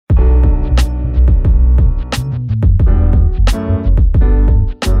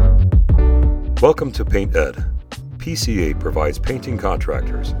Welcome to PaintED. PCA provides painting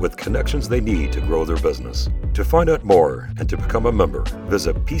contractors with connections they need to grow their business. To find out more and to become a member,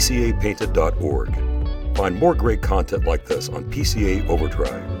 visit pcapainted.org. Find more great content like this on PCA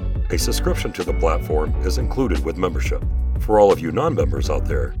Overdrive. A subscription to the platform is included with membership. For all of you non-members out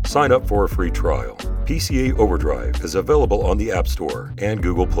there, sign up for a free trial. PCA Overdrive is available on the App Store and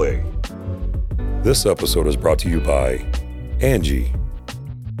Google Play. This episode is brought to you by Angie,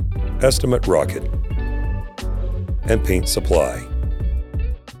 Estimate Rocket, and Paint Supply.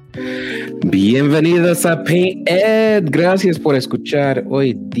 Bienvenidos a PaintED. Gracias por escuchar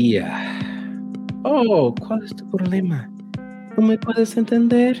hoy día. Oh, ¿cuál es tu problema? ¿No me puedes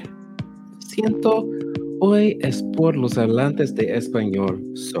entender? Siento, hoy es por los hablantes de español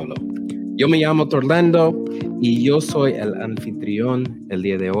solo. Yo me llamo Torlando y yo soy el anfitrión el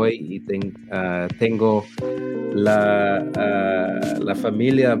día de hoy y tengo la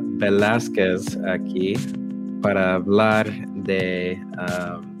familia Velázquez aquí para hablar de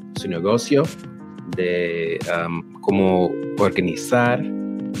su negocio, de cómo organizar,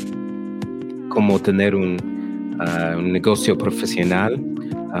 cómo tener un negocio profesional.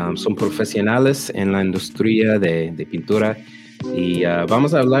 Son profesionales en la industria de pintura y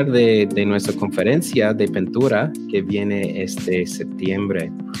vamos a hablar de nuestra conferencia de pintura que viene este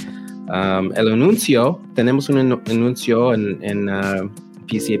septiembre. Tenemos un anuncio en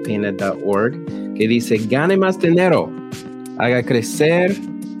pcapainted.org que dice: gane más dinero, haga crecer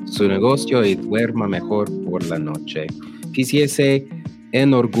su negocio y duerma mejor por la noche. PCA se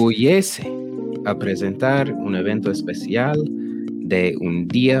enorgullece a presentar un evento especial de un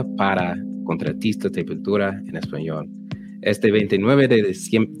día para contratistas de pintura en español. Este 29 de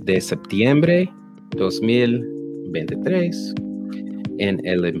septiembre 2023 en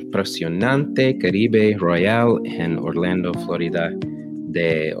el impresionante Caribe Royal en Orlando, Florida,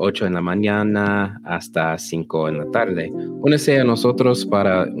 de 8 en la mañana hasta 5 en la tarde. Únese a nosotros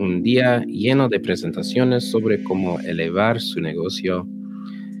para un día lleno de presentaciones sobre cómo elevar su negocio.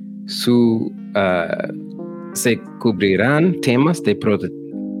 Se cubrirán temas de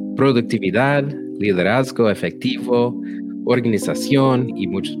productividad, liderazgo efectivo, organización y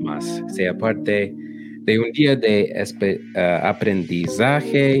muchos más. Sea parte de un día de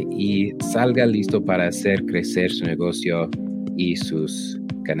aprendizaje y salga listo para hacer crecer su negocio y sus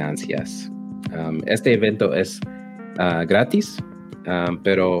ganancias. Este evento es gratis,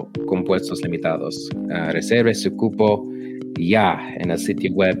 pero con puestos limitados. Reserve su cupo ya en el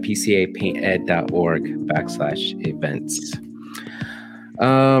sitio web pcapainted.org/events.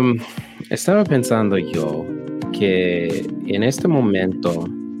 Estaba pensando yo que en este momento,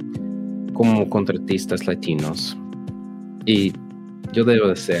 como contratistas latinos, y yo debo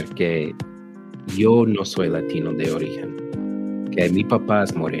decir que yo no soy latino de origen, que mi papá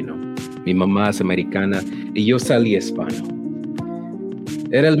es moreno, mi mamá es americana y yo salí hispano.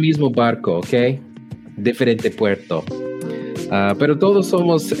 Era el mismo barco, ¿ok? Diferente puerto. Pero todos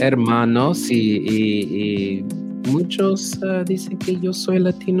somos hermanos y muchos dicen que yo soy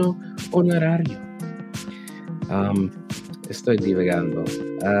latino honorario. Estoy divagando.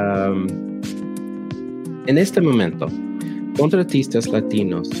 En este momento, contratistas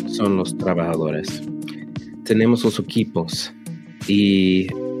latinos son los trabajadores. Tenemos los equipos. Y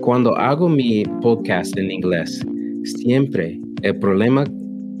cuando hago mi podcast en inglés, siempre el problema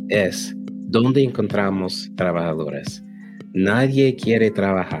es dónde encontramos trabajadores. Nadie quiere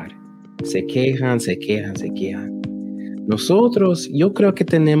trabajar. Se quejan. Nosotros, yo creo que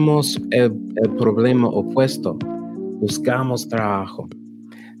tenemos el problema opuesto. Buscamos trabajo.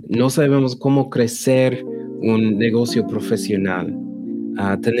 No sabemos cómo crecer un negocio profesional.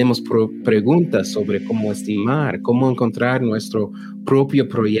 Tenemos preguntas sobre cómo estimar, cómo encontrar nuestros propios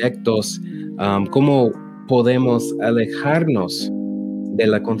proyectos, cómo podemos alejarnos de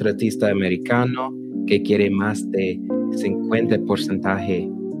la contratista americano que quiere más de 50%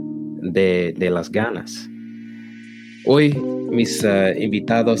 de las ganas. Hoy mis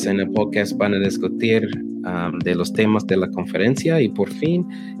invitados en el podcast van a discutir de los temas de la conferencia y por fin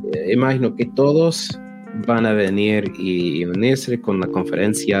imagino que todos van a venir y unirse con la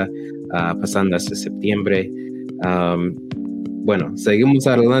conferencia pasando hasta septiembre. Bueno, seguimos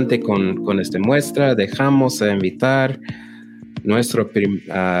adelante con esta muestra. Dejamos a invitar nuestros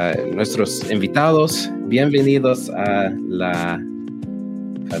invitados. Bienvenidos a la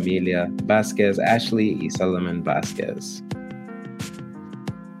familia Vázquez, Ashley y Solomon Vázquez.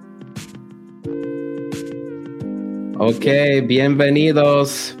 Ok,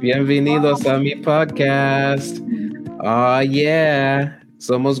 bienvenidos a mi podcast. Oh yeah,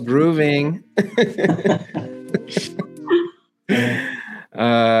 somos grooving.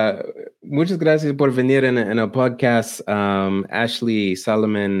 muchas gracias por venir en el podcast, Ashley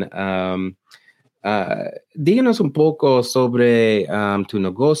Solomon. Díganos un poco sobre tu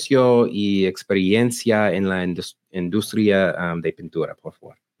negocio y experiencia en la industria de pintura, por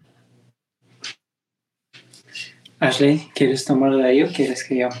favor. Ashley, ¿quieres tomarlo de ahí o quieres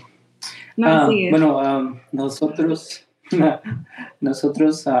que yo? No, sí. Bueno, nosotros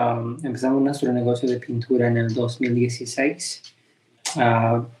empezamos nuestro negocio de pintura en el 2016.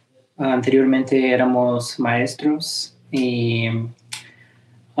 Anteriormente éramos maestros y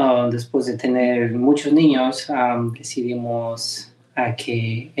después de tener muchos niños decidimos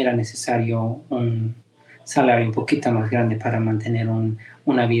que era necesario un salario un poquito más grande para mantener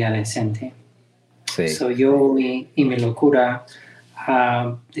una vida decente. Sí. So, yo y mi locura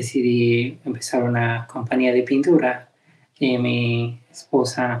decidí empezar una compañía de pintura y mi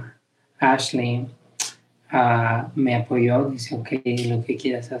esposa Ashley me apoyó, dice, ok, lo que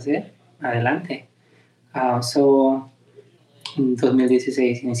quieras hacer, adelante. En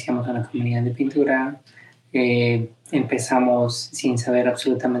 2016 iniciamos una compañía de pintura. Empezamos sin saber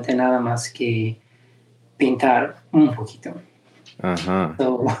absolutamente nada más que pintar un poquito. Ajá.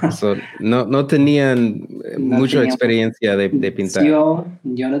 No tenían mucha experiencia de pintar. Yo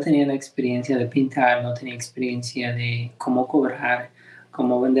no tenía la experiencia de pintar, no tenía experiencia de cómo cobrar,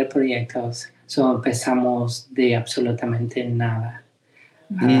 cómo vender proyectos. Empezamos de absolutamente nada.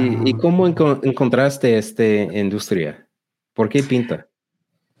 ¿Y cómo encontraste esta industria? ¿Por qué pinta?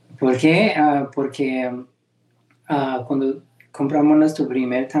 ¿Por qué? Porque cuando compramos nuestro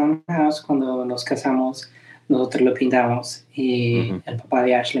primer townhouse, cuando nos casamos, nosotros lo pintamos y el papá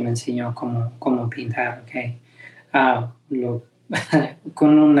de Ashley me enseñó cómo pintar, ¿ok?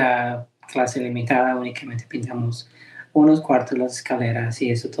 Con una clase limitada únicamente pintamos unos cuartos, las escaleras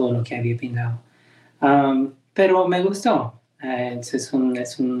y eso todo lo que había pintado. Pero me gustó. Es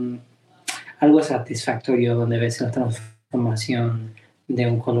algo satisfactorio donde ves la transformación de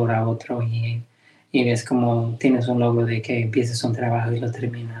un color a otro y ves como tienes un logro de que empiezas un trabajo y lo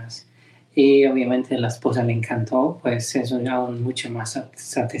terminas. Y obviamente a la esposa le encantó, pues eso es aún mucho más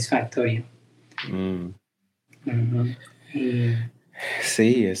satisfactorio.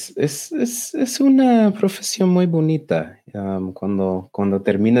 Sí, es una profesión muy bonita. Cuando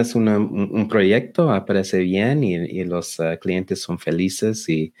terminas un proyecto, aparece bien y los clientes son felices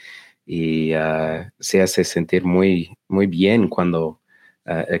y se hace sentir muy, muy bien cuando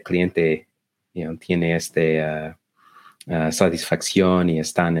el cliente tiene satisfacción y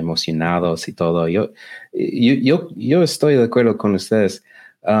están emocionados y todo. Yo estoy de acuerdo con ustedes.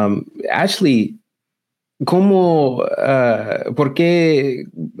 Ashley, ¿por qué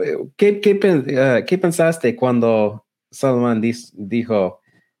qué pensaste cuando Salman dijo,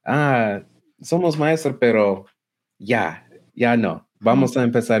 somos maestros, pero ya no, vamos a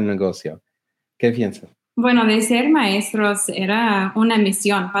empezar el negocio? ¿Qué piensas? Bueno, de ser maestros era una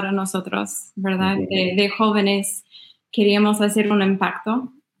misión para nosotros, ¿verdad? De jóvenes queríamos hacer un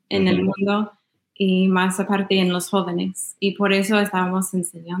impacto en el mundo y más aparte en los jóvenes. Y por eso estábamos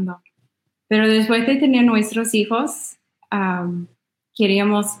enseñando. Pero después de tener nuestros hijos,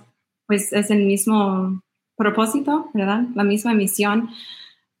 queríamos, pues es el mismo propósito, ¿verdad? La misma misión,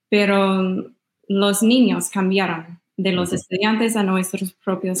 pero los niños cambiaron de los estudiantes a nuestros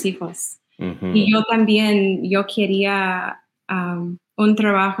propios hijos. Y yo también, yo quería un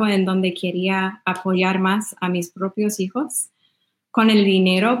trabajo en donde quería apoyar más a mis propios hijos con el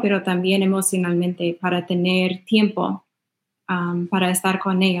dinero, pero también emocionalmente para tener tiempo para estar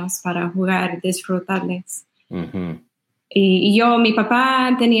con ellos, para jugar, disfrutarles. Y mi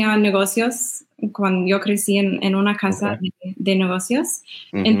papá tenía negocios cuando yo crecí en una casa de negocios,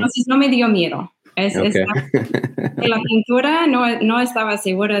 entonces no me dio miedo. La pintura no estaba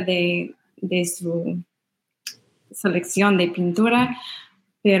segura de su selección de pintura,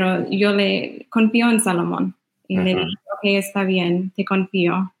 pero yo le confío en Salomón y le dije, ok, está bien, te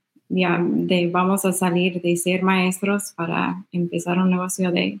confío. Ya, vamos a salir de ser maestros para empezar un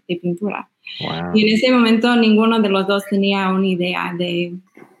negocio de pintura. Wow. Y en ese momento ninguno de los dos tenía una idea de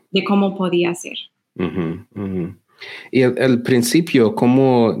cómo podía ser. Y al principio,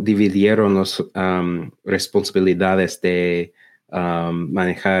 ¿cómo dividieron las responsabilidades de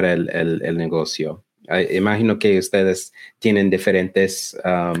manejar el negocio? Imagino que ustedes tienen diferentes,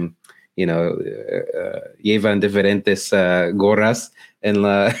 llevan diferentes gorras en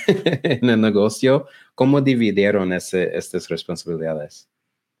el negocio. ¿Cómo dividieron estas responsabilidades?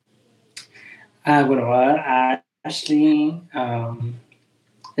 Bueno, Ashley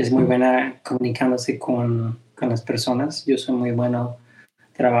es muy buena comunicándose con las personas. Yo soy muy bueno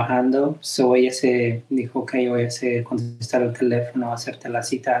trabajando. Ella se dijo que yo voy a contestar el teléfono, hacerte las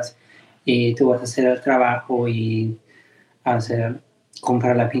citas y tú vas a hacer el trabajo y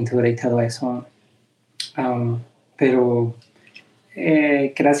comprar la pintura y todo eso. Pero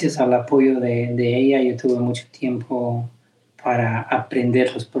gracias al apoyo de ella, yo tuve mucho tiempo para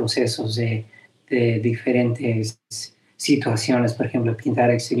aprender los procesos de diferentes situaciones, por ejemplo,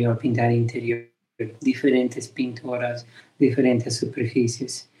 pintar exterior, pintar interior, diferentes pinturas, diferentes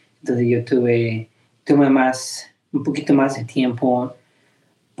superficies. Entonces yo tuve un poquito más de tiempo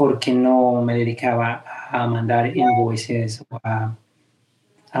porque no me dedicaba a mandar invoices o a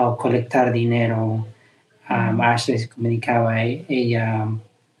colectar dinero. Ashley se comunicaba, ella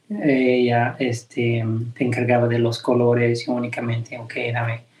se encargaba de los colores y únicamente, ok,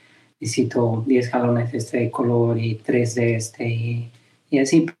 necesito 10 galones de este color y 3 de este y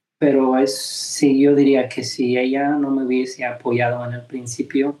así. Pero sí, yo diría que si ella no me hubiese apoyado en el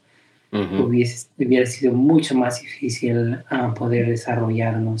principio, hubiera sido mucho más difícil poder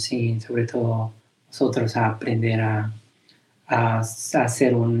desarrollarnos y sobre todo nosotros a aprender a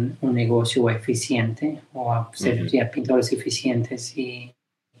hacer un negocio eficiente o a ser pintores eficientes y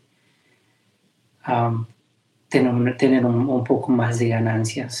tener un poco más de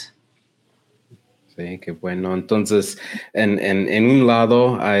ganancias. Sí, qué bueno. Entonces, en un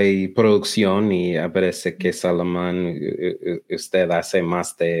lado hay producción y parece que Salomón, usted hace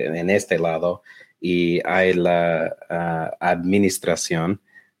más en este lado y hay la administración.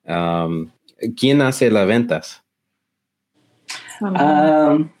 ¿Quién hace las ventas?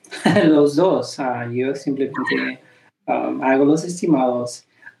 Los dos. Yo simplemente hago los estimados,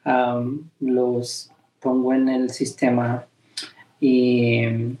 los pongo en el sistema y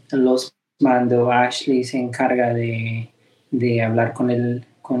los mando. Ashley se encarga de hablar con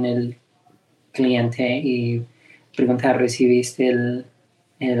el cliente y preguntar, ¿recibiste el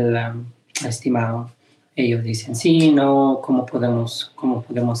estimado? Ellos dicen, sí, no, ¿cómo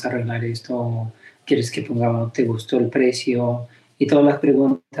podemos arreglar esto? ¿Quieres que pongamos, te gustó el precio? Y todas las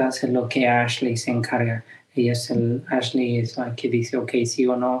preguntas es lo que Ashley se encarga. Ashley es la que dice, ok, sí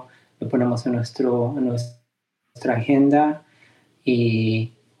o no, lo ponemos en nuestra agenda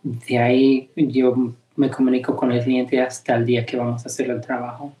y de ahí yo me comunico con el cliente hasta el día que vamos a hacer el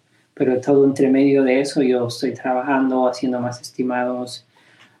trabajo. Pero todo entre medio de eso yo estoy trabajando, haciendo más estimados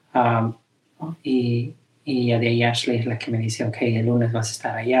y ya de ahí Ashley es la que me dice, ok, el lunes vas a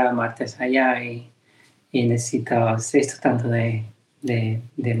estar allá, martes allá y necesitas esto tanto de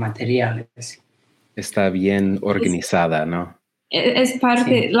materiales. Está bien organizada, ¿no? Es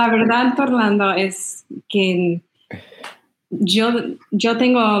parte, sí. La verdad, Orlando, es que yo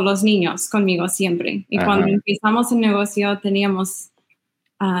tengo los niños conmigo siempre. Y cuando empezamos el negocio teníamos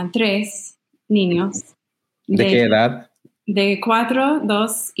 3 niños. ¿De qué edad? De 4,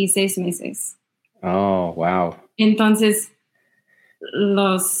 2 y 6 meses. Oh, wow. Entonces,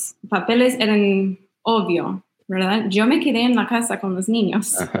 los papeles eran obvio, ¿verdad? Yo me quedé en la casa con los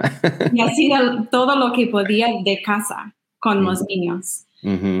niños. Y hacía todo lo que podía de casa con los niños.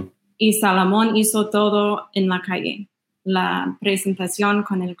 Y Salomón hizo todo en la calle. La presentación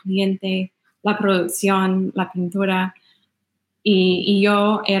con el cliente, la producción, la pintura. Y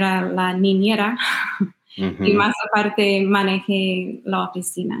yo era la niñera. Y más aparte manejé la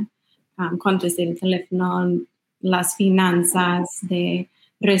oficina. Contesté el teléfono, las finanzas, de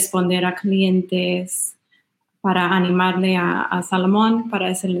responder a clientes, para animarle a Salomón, para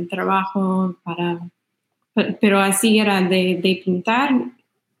hacer el trabajo, pero así era de pintar,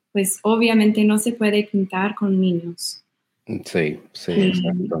 pues obviamente no se puede pintar con niños. Sí,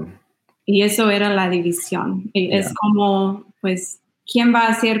 exacto. Y eso era la división. Es como, pues, ¿quién va a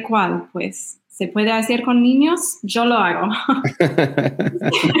hacer cuál? Pues, ¿se puede hacer con niños? Yo lo hago.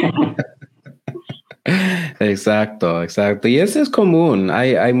 Exacto. Y eso es común.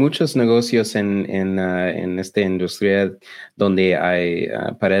 Hay muchos negocios en esta industria donde hay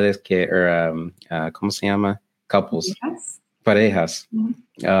paredes ¿cómo se llama? Couples. Parejas.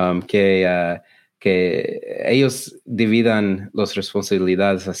 Que ellos dividan las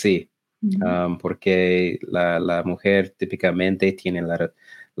responsabilidades así. Porque la mujer típicamente tiene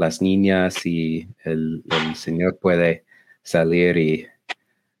las niñas y el señor puede salir y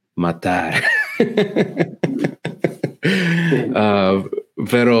matar.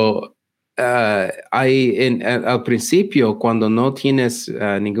 Pero al principio, cuando no tienes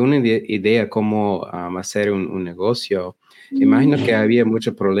ninguna idea cómo hacer un negocio, imagino que había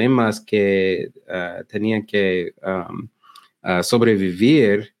muchos problemas que tenían que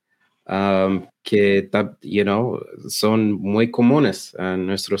sobrevivir, que son muy comunes a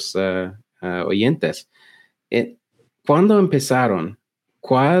nuestros oyentes. ¿Cuándo empezaron?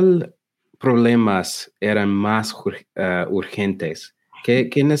 ¿Cuál problemas eran más urgentes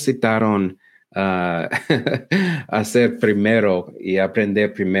 ¿Qué necesitaron hacer primero y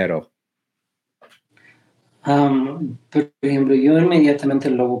aprender primero? Por ejemplo, yo inmediatamente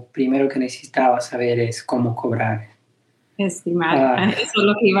lo primero que necesitaba saber es cómo cobrar. Estimar, eso es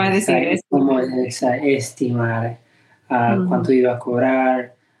lo que iba a decir. Cómo estimar cuánto iba a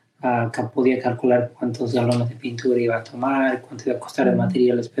cobrar, podía calcular cuántos galones de pintura iba a tomar, cuánto iba a costar de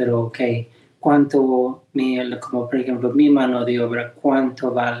materiales, pero cuánto, como por ejemplo mi mano de obra,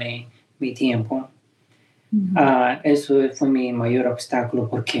 cuánto vale mi tiempo. Eso fue mi mayor obstáculo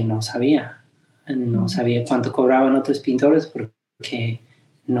porque no sabía cuánto cobraban otros pintores porque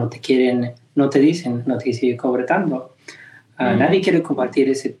no te dicen yo cobro tanto. Nadie quiere compartir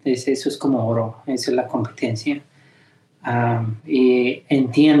eso es como oro, esa es la competencia. Y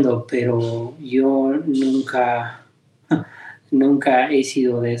entiendo, pero yo nunca he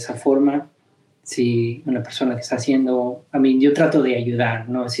sido de esa forma. Si una persona que está haciendo, yo trato de ayudar,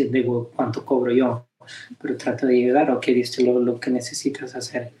 no digo cuánto cobro yo, pero trato de ayudar, diste lo que necesitas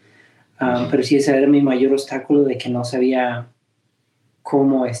hacer. Pero sí, ese era mi mayor obstáculo, de que no sabía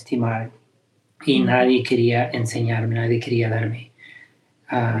cómo estimar y nadie quería enseñarme, nadie quería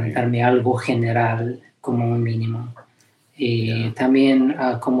darme algo general como un mínimo. Y también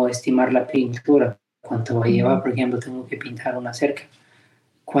cómo estimar la pintura, cuánto va a llevar. Por ejemplo, tengo que pintar una cerca.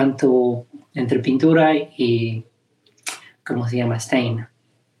 ¿Cuánto entre pintura y, ¿cómo se llama? Stain.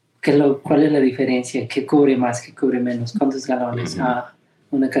 ¿Cuál es la diferencia? ¿Qué cubre más, qué cubre menos? ¿Cuántos galones?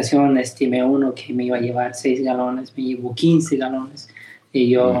 Una ocasión estimé uno que me iba a llevar 6 galones, me llevó 15 galones. Y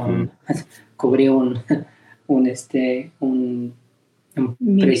yo cubrí un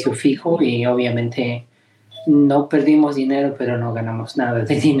precio fijo, y obviamente no perdimos dinero, pero no ganamos nada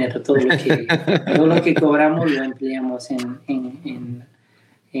de dinero. Todo lo que cobramos lo empleamos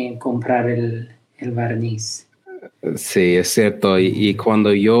en comprar el barniz. Sí, es cierto. Y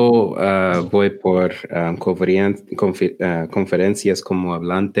cuando yo voy por conferencias como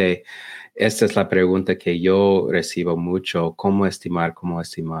hablante, esta es la pregunta que yo recibo mucho: ¿cómo estimar? ¿Cómo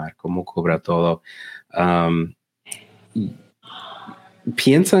cobra todo?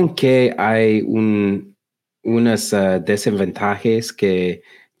 ¿Piensan que hay unas desventajas que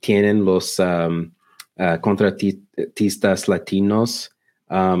tienen los contratistas latinos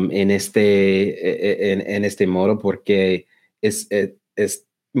en este modo? Porque es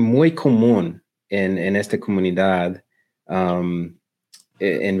muy común en esta comunidad,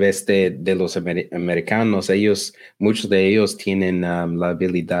 en vez de los americanos. Muchos de ellos tienen la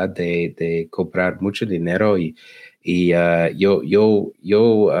habilidad de cobrar mucho dinero, y yo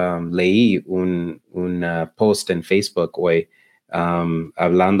leí un post en Facebook hoy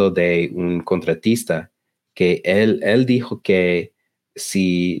hablando de un contratista que él dijo que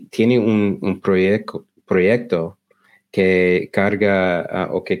si tiene un proyecto que carga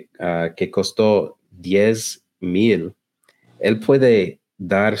o que costó 10,000, él puede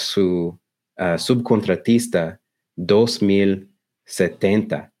dar su subcontratista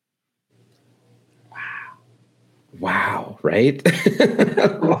 2,070. Wow, right?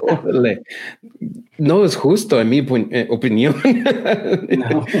 No es justo, en mi opinión.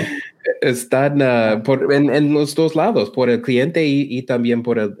 No. Están en los dos lados, por el cliente y también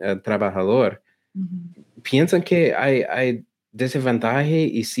por el trabajador. ¿Piensan que hay desventaja?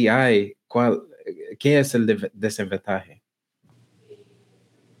 Y si hay, ¿qué es el desventaja?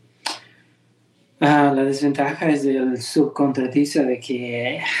 La desventaja es del subcontratista, de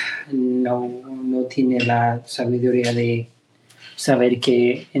que no tiene la sabiduría de saber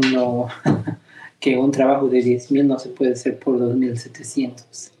que que un trabajo de 10,000 no se puede hacer por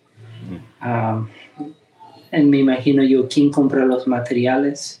 2,700. Me imagino yo, ¿quién compra los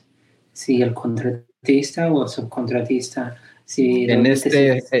materiales? Si el contratista o el subcontratista. Si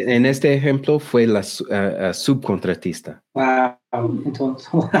en este ejemplo fue la subcontratista. Wow, entonces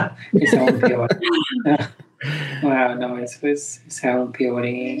es aún peor. Wow, no, eso es aún peor.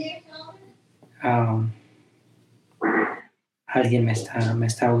 Alguien me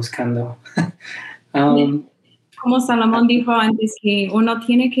está buscando. Como Salomón dijo antes, que uno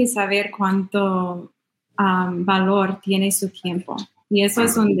tiene que saber cuánto valor tiene su tiempo. Y eso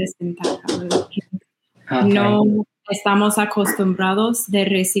es un desventaja, ¿verdad? No estamos acostumbrados de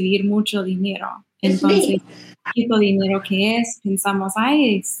recibir mucho dinero. Entonces, poquito dinero que pensamos,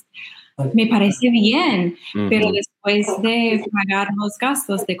 me parece bien, pero después de pagar los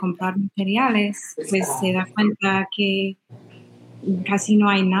gastos de comprar materiales, pues se da cuenta que casi no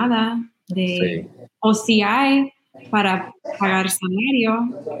hay nada o sí hay para pagar salario,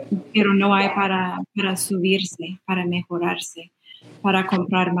 pero no hay para subirse, para mejorarse, para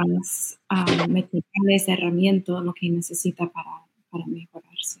comprar más materiales, herramientas, lo que necesita para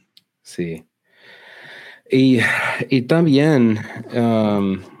mejorarse. Sí. Y también,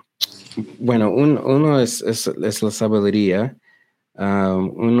 bueno, uno es la sabiduría.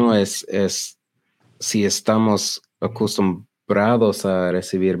 Uno es si estamos acostumbrados a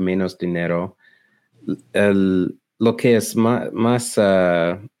recibir menos dinero, lo que es más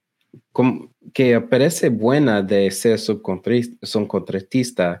que parece buena de ser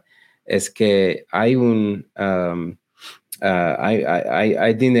subcontratista es que hay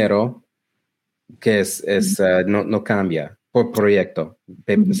hay dinero que no cambia por proyecto.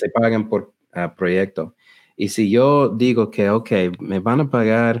 Se pagan por proyecto. Y si yo digo que, ok, me van a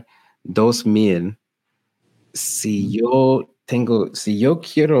pagar 2,000, si yo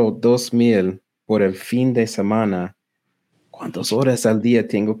quiero 2,000 por el fin de semana, ¿cuántas horas al día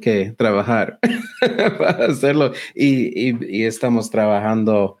tengo que trabajar para hacerlo? Y estamos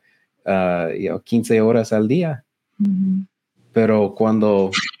trabajando 15 horas al día. Pero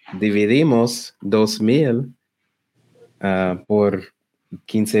cuando dividimos 2,000 por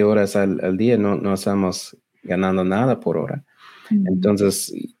 15 horas al día, no estamos ganando nada por hora.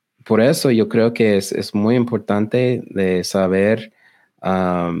 Entonces, por eso yo creo que es muy importante de saber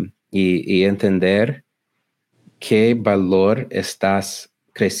y entender qué valor estás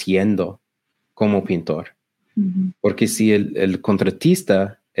creciendo como pintor. Porque si el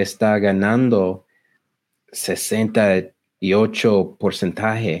contratista está ganando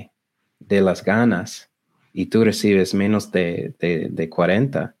 68% de las ganas y tú recibes menos de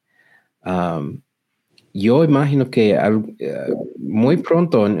 40, yo imagino que muy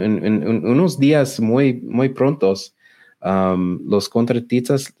pronto, en unos días muy prontos, los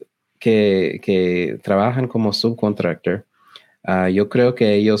contratistas que trabajan como subcontractor, yo creo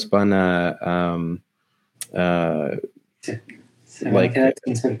que ellos van a se van a quedar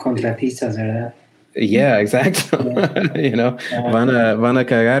sin ser contratistas, ¿verdad? Yeah, exacto. Van a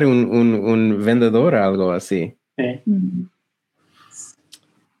cagar un vendedor o algo así.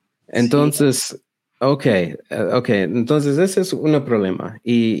 Entonces, okay. Entonces ese es un problema.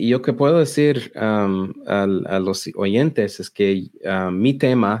 Y yo que puedo decir a los oyentes es que mi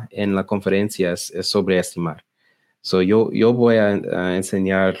tema en la conferencia es sobreestimar. So yo voy a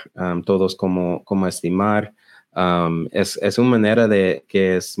enseñar todos cómo estimar. Es una manera de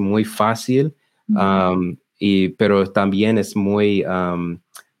que es muy fácil, pero también es muy,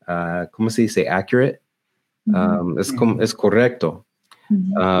 ¿cómo se dice? Accurate. Es correcto.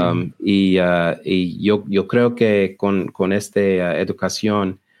 Y yo creo que con esta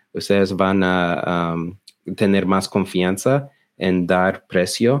educación ustedes van a tener más confianza en dar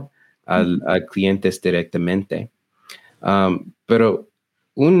precio al clientes directamente. Pero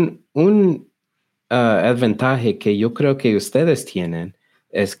un advantaje que yo creo que ustedes tienen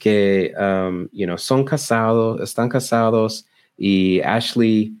es que están casados y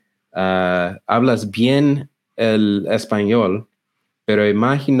Ashley, hablas bien el español, pero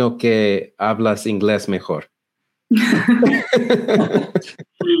imagino que hablas inglés mejor.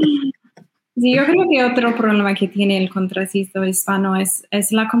 Sí, yo creo que otro problema que tiene el contratista hispano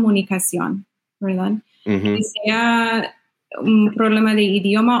es la comunicación, ¿verdad? Que sea un problema de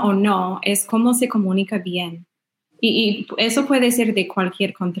idioma o no, es cómo se comunica bien. Y eso puede ser de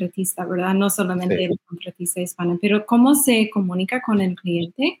cualquier contratista, ¿verdad? No solamente el contratista hispano, pero cómo se comunica con el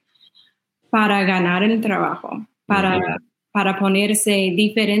cliente para ganar el trabajo, para ponerse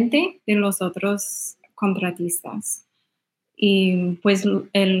diferente de los otros contratistas. Y pues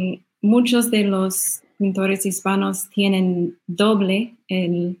muchos de los pintores hispanos tienen doble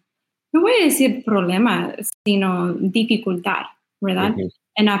no voy a decir problema, sino dificultad, ¿verdad?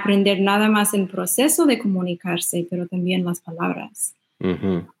 En aprender nada más el proceso de comunicarse, pero también las palabras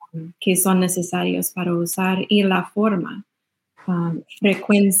que son necesarios para usar y la forma,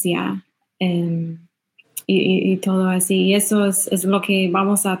 frecuencia y todo así. Y eso es lo que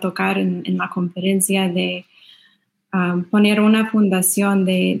vamos a tocar en la conferencia de poner una fundación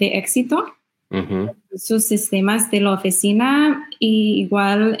de éxito, sus sistemas de la oficina y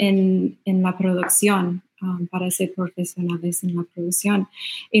igual en la producción, para ser profesionales en la producción.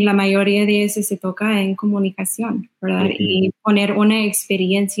 Y la mayoría de eso se toca en comunicación, ¿verdad? Y poner una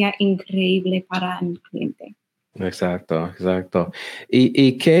experiencia increíble para el cliente. Exacto.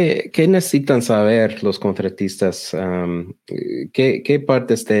 ¿Y qué necesitan saber los contratistas? ¿Qué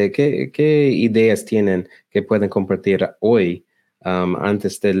partes qué ideas tienen que pueden compartir hoy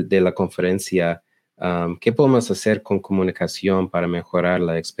antes de la conferencia? ¿Qué podemos hacer con comunicación para mejorar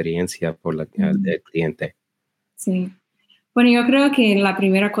la experiencia del cliente? Sí. Bueno, yo creo que la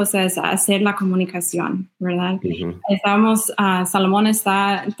primera cosa es hacer la comunicación, ¿verdad? Uh-huh. Salomón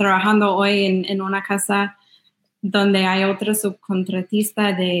está trabajando hoy en una casa donde hay otro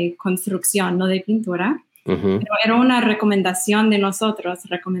subcontratista de construcción, no de pintura. Ujú. Pero era una recomendación de nosotros.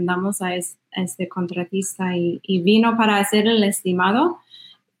 Recomendamos a este contratista y vino para hacer el estimado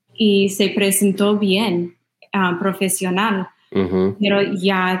y se presentó bien, profesional. Ujú. Pero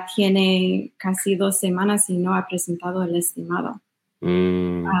ya tiene casi 2 semanas y no ha presentado el estimado.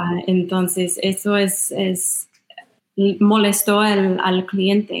 Entonces, eso molestó al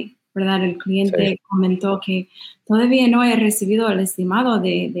cliente, ¿verdad? El cliente Sí. comentó que todavía no he recibido el estimado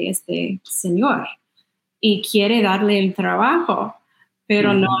de este señor y quiere darle el trabajo,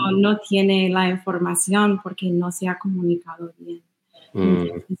 pero no tiene la información porque no se ha comunicado bien.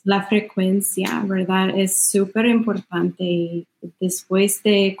 Entonces, la frecuencia, ¿verdad? Es súper importante. Después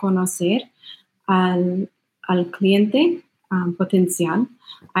de conocer al cliente potencial,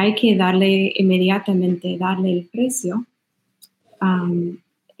 hay que inmediatamente darle el precio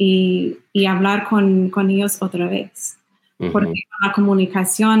y hablar con ellos otra vez. Porque con la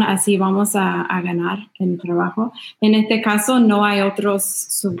comunicación así vamos a ganar el trabajo. En este caso no hay otros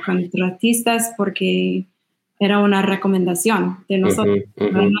subcontratistas porque era una recomendación de nosotros.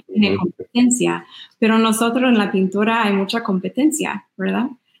 No tiene competencia, pero nosotros en la pintura hay mucha competencia, ¿verdad?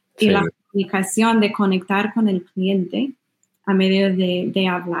 Y Sí. la comunicación de conectar con el cliente a medio de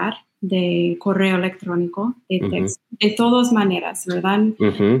hablar, de correo electrónico, de texto, de todas maneras, ¿verdad?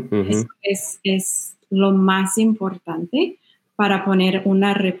 Eso es lo más importante para poner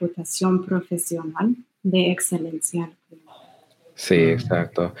una reputación profesional de excelencia. Sí,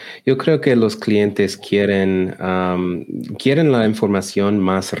 exacto. Yo creo que los clientes quieren la información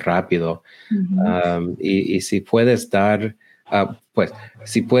más rápido. Y si puedes dar, pues,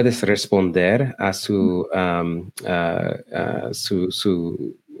 si puedes responder a su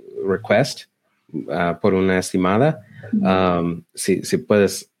request por una estimada, si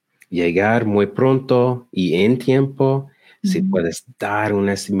puedes llegar muy pronto y en tiempo, si puedes dar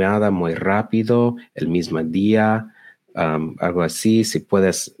una estimada muy rápido, el mismo día, algo así, si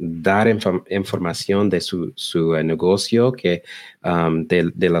puedes dar información de su negocio, que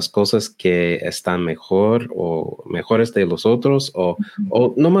de las cosas que están mejor o mejores de los otros, o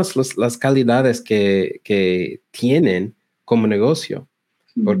nomás las calidades que tienen como negocio.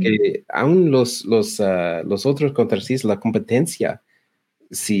 Porque aún los otros contratistas, la competencia,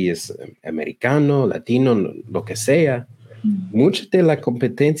 si es americano, latino, lo que sea, mucha de la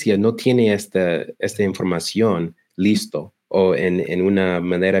competencia no tiene esta información listo o en una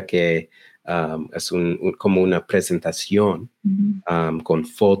manera que es como una presentación con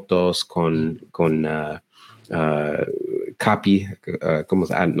fotos, con copy,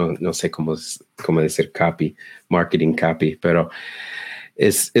 no sé cómo decir copy, marketing copy, pero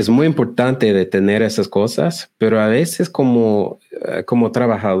es muy importante de tener esas cosas, pero a veces como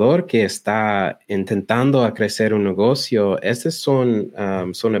trabajador que está intentando a crecer un negocio, esas son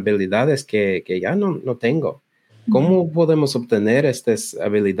habilidades que ya no tengo. ¿Cómo podemos obtener estas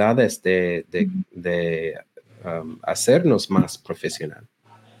habilidades de hacernos más profesional?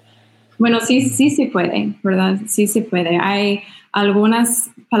 Bueno, sí se puede, ¿verdad? Sí se puede. Hay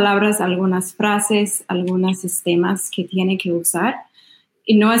algunas palabras, algunas frases, algunos sistemas que tiene que usar.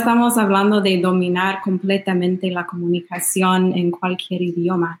 Y no estamos hablando de dominar completamente la comunicación en cualquier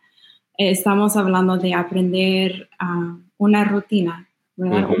idioma. Estamos hablando de aprender una rutina,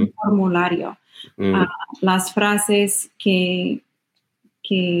 ¿verdad? Un formulario. Las frases que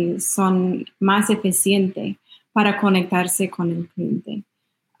son más eficientes para conectarse con el cliente.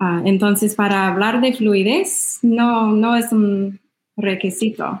 Entonces, para hablar de fluidez, no es un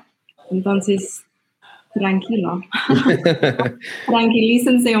requisito. Entonces, tranquilo.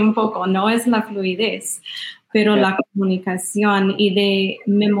 Tranquilícense un poco, no es la fluidez, pero la comunicación y de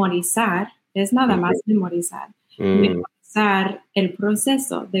memorizar, es nada más memorizar. Memorizar el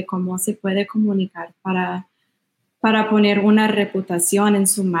proceso de cómo se puede comunicar para poner una reputación en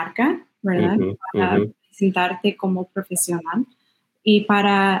su marca, ¿verdad? Para presentarte como profesional y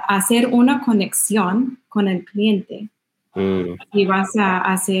para hacer una conexión con el cliente. Y vas a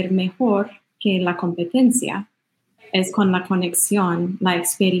hacer mejor que la competencia. Es con la conexión, la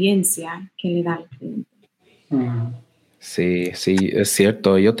experiencia que le da al cliente. Sí, es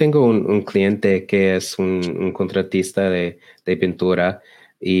cierto. Yo tengo un cliente que es un contratista de pintura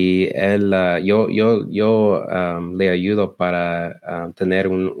y él, yo le ayudo para tener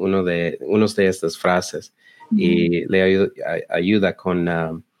unos de estas frases y le ayuda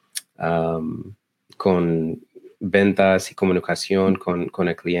con ventas y comunicación con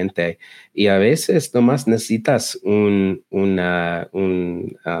el cliente. Y a veces nomás necesitas una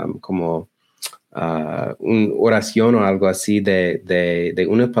oración o algo así de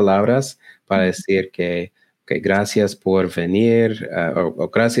unas palabras para decir que Okay, gracias por venir o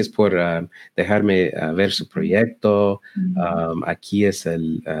gracias por dejarme ver su proyecto. Aquí es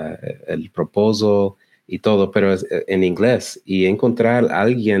el proposal y todo, pero es en inglés y encontrar a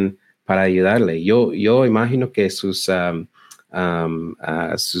alguien para ayudarle. Yo imagino que sus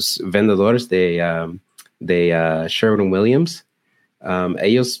vendedores de Sherwin-Williams,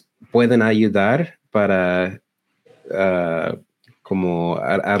 ellos pueden ayudar para como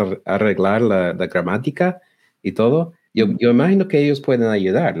arreglar la gramática y todo. Yo imagino que ellos pueden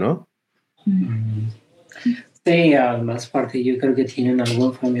ayudar, ¿no? Sí, más parte yo creo que tienen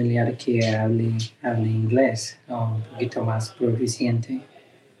algún familiar que hable inglés, un poquito más proficiente.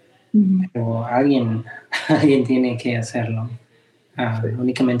 Pero alguien tiene que hacerlo, Sí.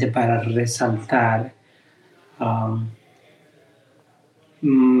 únicamente para resaltar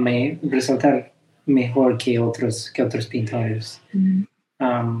resaltar mejor que otros pintores.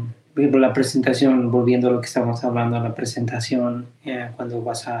 Por ejemplo, la presentación, volviendo a lo que estamos hablando, la presentación, cuando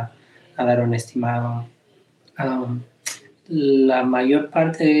vas a dar un estimado, la mayor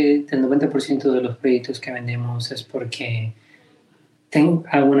parte del 90% de los proyectos que vendemos es porque tengo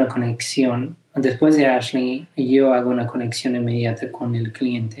alguna conexión. Después de Ashley, yo hago una conexión inmediata con el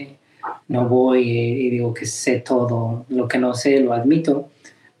cliente. No voy y digo que sé todo. Lo que no sé lo admito,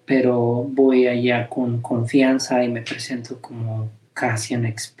 pero voy allá con confianza y me presento como casi un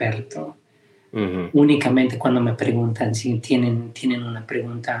experto. Únicamente cuando me preguntan si tienen una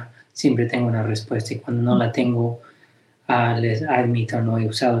pregunta, siempre tengo una respuesta, y cuando no la tengo, les admito: no he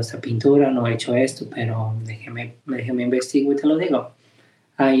usado esta pintura, no he hecho esto, pero déjeme investigar y te lo digo.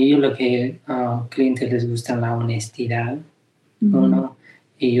 A ellos lo que clientes les gusta la honestidad, uno,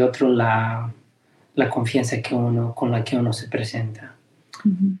 y otro la confianza con la que uno se presenta.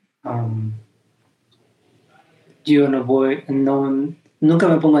 Yo nunca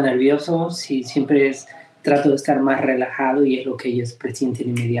me pongo nervioso, siempre trato de estar más relajado, y es lo que ellos presienten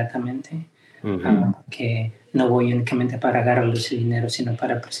inmediatamente. Que no voy únicamente para agarrarles el dinero, sino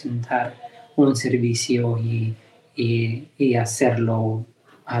para presentar un servicio y hacerlo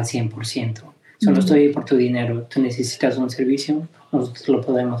al 100%. Solo estoy ahí por tu dinero. Tú necesitas un servicio, nosotros lo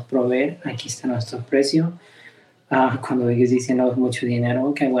podemos proveer, aquí está nuestro precio. Cuando ellos dicen: no, es mucho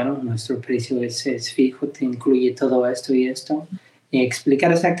dinero, que bueno, nuestro precio es fijo, te incluye todo esto y esto, y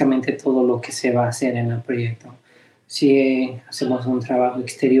explicar exactamente todo lo que se va a hacer en el proyecto. Si hacemos un trabajo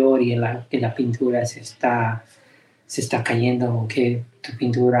exterior y la pintura se está cayendo, o que tu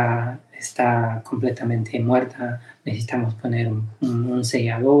pintura está completamente muerta, necesitamos poner un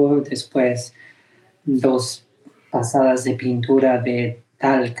sellador, después 2 pasadas de pintura de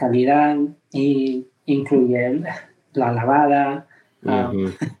tal calidad, y incluye la lavada,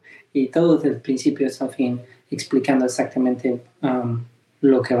 y todo desde el principio hasta el fin, explicando exactamente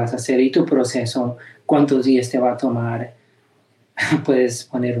lo que vas a hacer y tu proceso, cuántos días te va a tomar. Puedes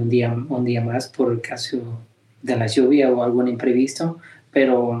poner un día más por caso de la lluvia o algún imprevisto,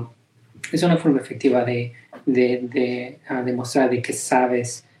 pero es una forma efectiva de demostrar de que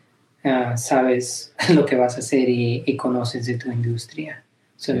sabes lo que vas a hacer y conoces de tu industria.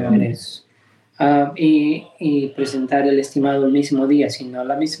 No eres, y presentar el estimado el mismo día, sino a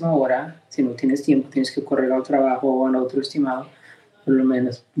la misma hora. Si no tienes tiempo, tienes que correr al trabajo o a otro estimado, por lo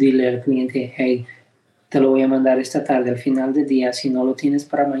menos dile al cliente: hey, te lo voy a mandar esta tarde, al final del día. Si no lo tienes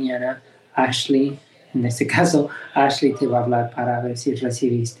para mañana, Ashley, en este caso, Ashley te va a hablar para ver si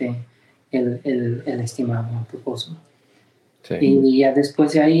recibiste el estimado a propósito. Sí. Y ya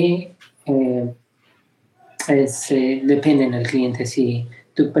después de ahí, depende del cliente si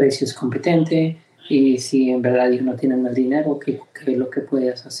tu precio es competente, y si en verdad ellos no tienen el dinero, ¿qué es lo que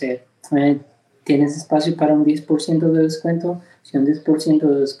puedes hacer? ¿Tienes espacio para un 10% de descuento? Si un 10%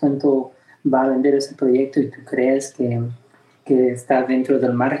 de descuento va a vender ese proyecto y tú crees que está dentro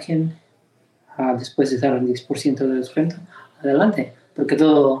del margen, después de dar un 10% de descuento, adelante. Porque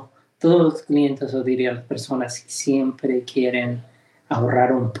todos los clientes, o diría las personas, siempre quieren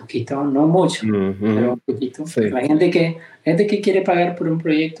ahorrar un poquito, no mucho, pero un poquito. Sí. La gente que quiere pagar por un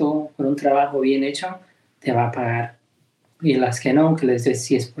proyecto, por un trabajo bien hecho, te va a pagar. Y las que no, que les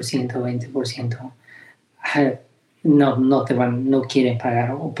des 10%, 20%, no quieren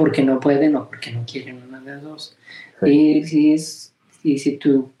pagar, o porque no pueden o porque no quieren, una de las dos. Sí. Y si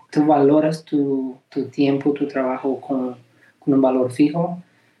tú valoras tu tiempo, tu trabajo con un valor fijo,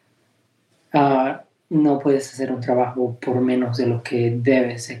 no puedes hacer un trabajo por menos de lo que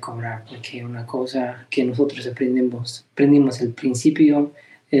debes de cobrar, porque una cosa que nosotros aprendimos al principio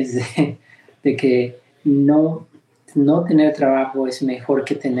es de que no tener trabajo es mejor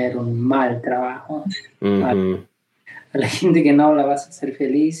que tener un mal trabajo. A la gente que no la vas a hacer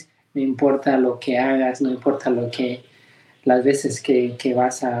feliz, No importa lo que hagas, no importa las veces que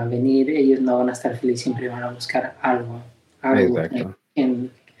vas a venir, ellos no van a estar felices, siempre van a buscar algo Exacto.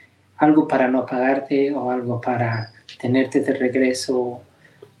 algo para no pagarte o algo para tenerte de regreso,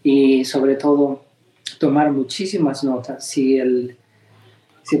 y sobre todo tomar muchísimas notas. Si el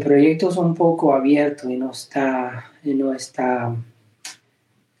proyecto es un poco abierto y no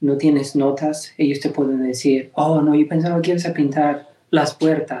tienes notas, ellos te pueden decir, oh, no, yo pensaba que ibas a pintar las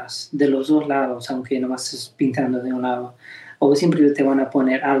puertas de los dos lados, aunque nomás estés pintando de un lado. O siempre te van a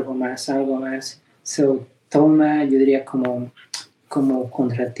poner algo más. So, toma, yo diría como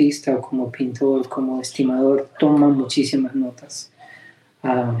contratista o como pintor, como estimador, toma muchísimas notas.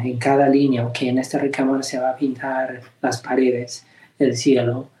 En cada línea, ok, en esta recámara se va a pintar las paredes, el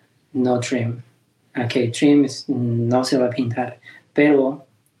cielo, no trim. Ok, trim no se va a pintar, pero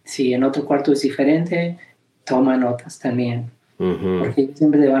si en otro cuarto es diferente, toma notas también. Porque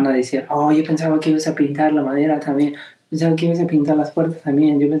siempre te van a decir, oh, yo pensaba que ibas a pintar la madera también, pensaba que ibas a pintar las puertas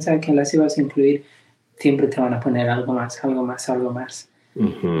también, yo pensaba que las ibas a incluir. Siempre te van a poner algo más.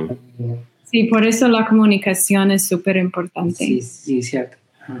 Sí, por eso la comunicación es súper importante. Sí, cierto.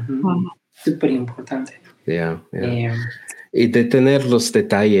 Súper importante. Yeah. Y de tener los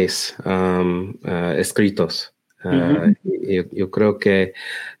detalles escritos. Yo creo que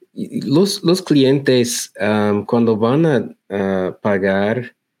los clientes, cuando van a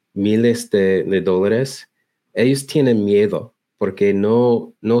pagar miles de dólares, ellos tienen miedo porque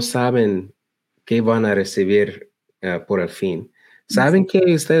no saben qué van a recibir por el fin. Saben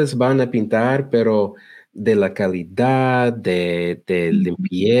que ustedes van a pintar, pero de la calidad, de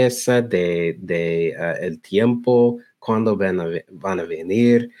limpieza, de el tiempo, cuándo van a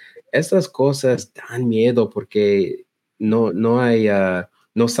venir, estas cosas dan miedo porque no hay...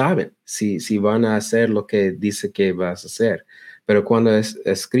 no saben si van a hacer lo que dice que vas a hacer. Pero cuando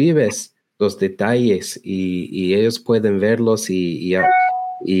escribes los detalles y ellos pueden verlos y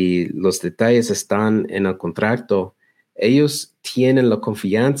los detalles están en el contrato, ellos tienen la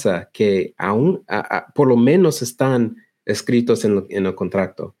confianza que aún por lo menos están escritos en el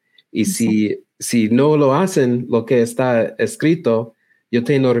contrato. Y si no lo hacen lo que está escrito, yo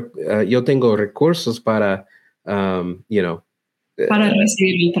tengo recursos para, para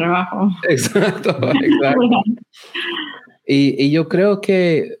recibir el trabajo. Exacto. Y yo creo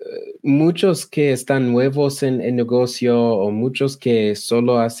que muchos que están nuevos en negocio o muchos que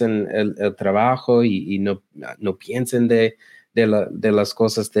solo hacen el trabajo y no piensen de las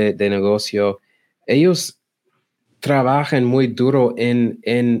cosas de negocio, ellos trabajan muy duro en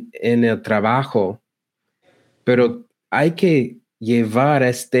el trabajo, pero hay que llevar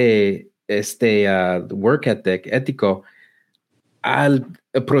este work ethic, ético, al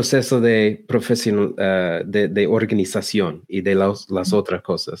proceso de de organización y de las otras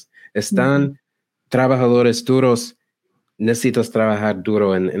cosas. Están trabajadores duros, necesitas trabajar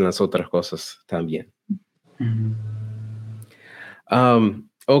duro en las otras cosas también.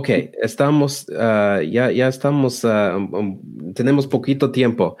 Ok, estamos, ya estamos, tenemos poquito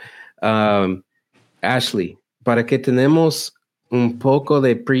tiempo. Ashley, para que tenemos un poco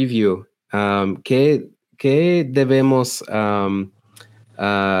de preview, ¿qué debemos,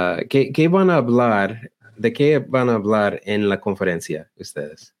 qué van a hablar, de qué van a hablar en la conferencia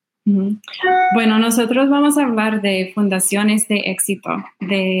ustedes? Bueno, nosotros vamos a hablar de fundaciones de éxito,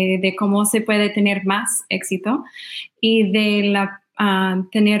 de cómo se puede tener más éxito y de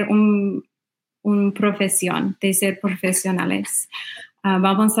tener una profesión, de ser profesionales.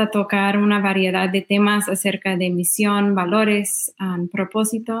 Vamos a tocar una variedad de temas acerca de misión, valores,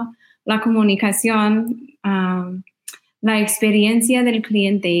 propósito, la comunicación, la experiencia del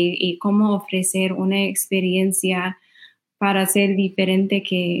cliente y cómo ofrecer una experiencia para ser diferente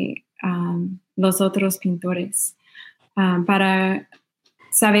que los otros pintores, para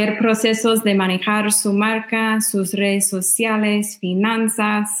saber procesos de manejar su marca, sus redes sociales,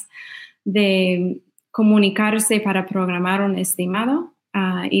 finanzas, de comunicarse para programar un estimado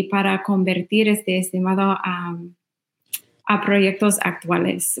y para convertir este estimado a proyectos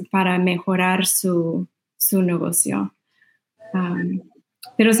actuales para mejorar su negocio.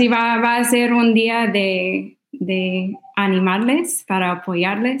 Pero sí va a ser un día de animarles, para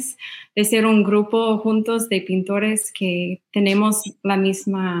apoyarles, de ser un grupo juntos de pintores que tenemos la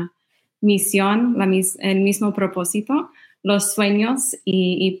misma misión, el mismo propósito, los sueños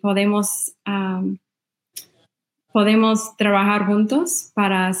y podemos trabajar juntos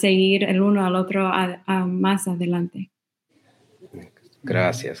para seguir el uno al otro más adelante.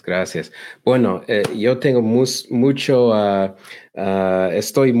 Gracias. Bueno, yo tengo mucho,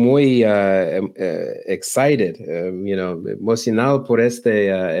 estoy muy excited, emocionado por este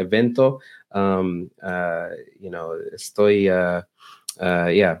evento. Estoy, va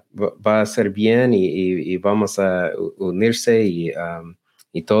a ser bien y vamos a unirse y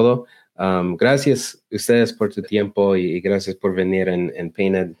todo. Gracias a ustedes por tu tiempo y gracias por venir en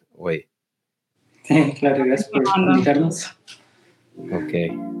PaintED hoy. Sí, claro, gracias por invitarnos.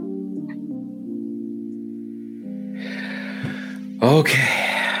 Ok,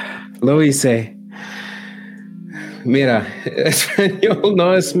 lo hice. Mira, español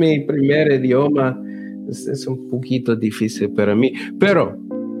no es mi primer idioma. Es un poquito difícil para mí, pero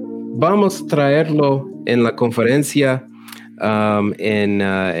vamos a traerlo en la conferencia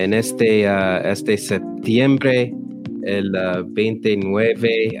en este septiembre, el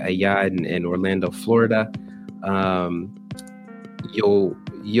 29, allá en Orlando, Florida.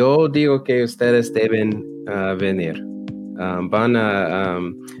 Yo digo que ustedes deben venir. Van a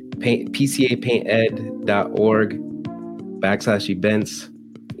pcapainted.org/events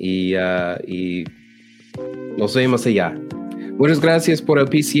y nos vemos allá. Muchas gracias por el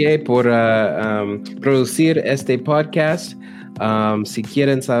PCA por producir este podcast. Si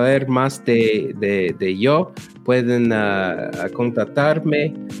quieren saber más de yo, pueden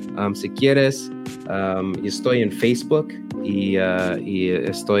contactarme. Si quieres, estoy en Facebook y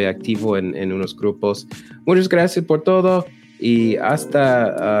estoy activo en unos grupos. Muchas gracias por todo y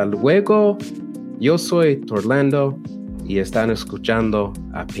hasta luego. Yo soy Torlando y están escuchando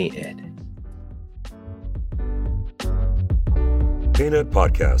a PaintED. PaintED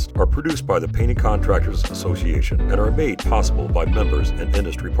podcasts are produced by the Painting Contractors Association and are made possible by members and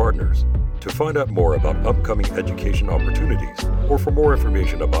industry partners. To find out more about upcoming education opportunities or for more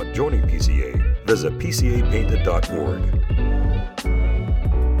information about joining PCA, visit pcapainted.org.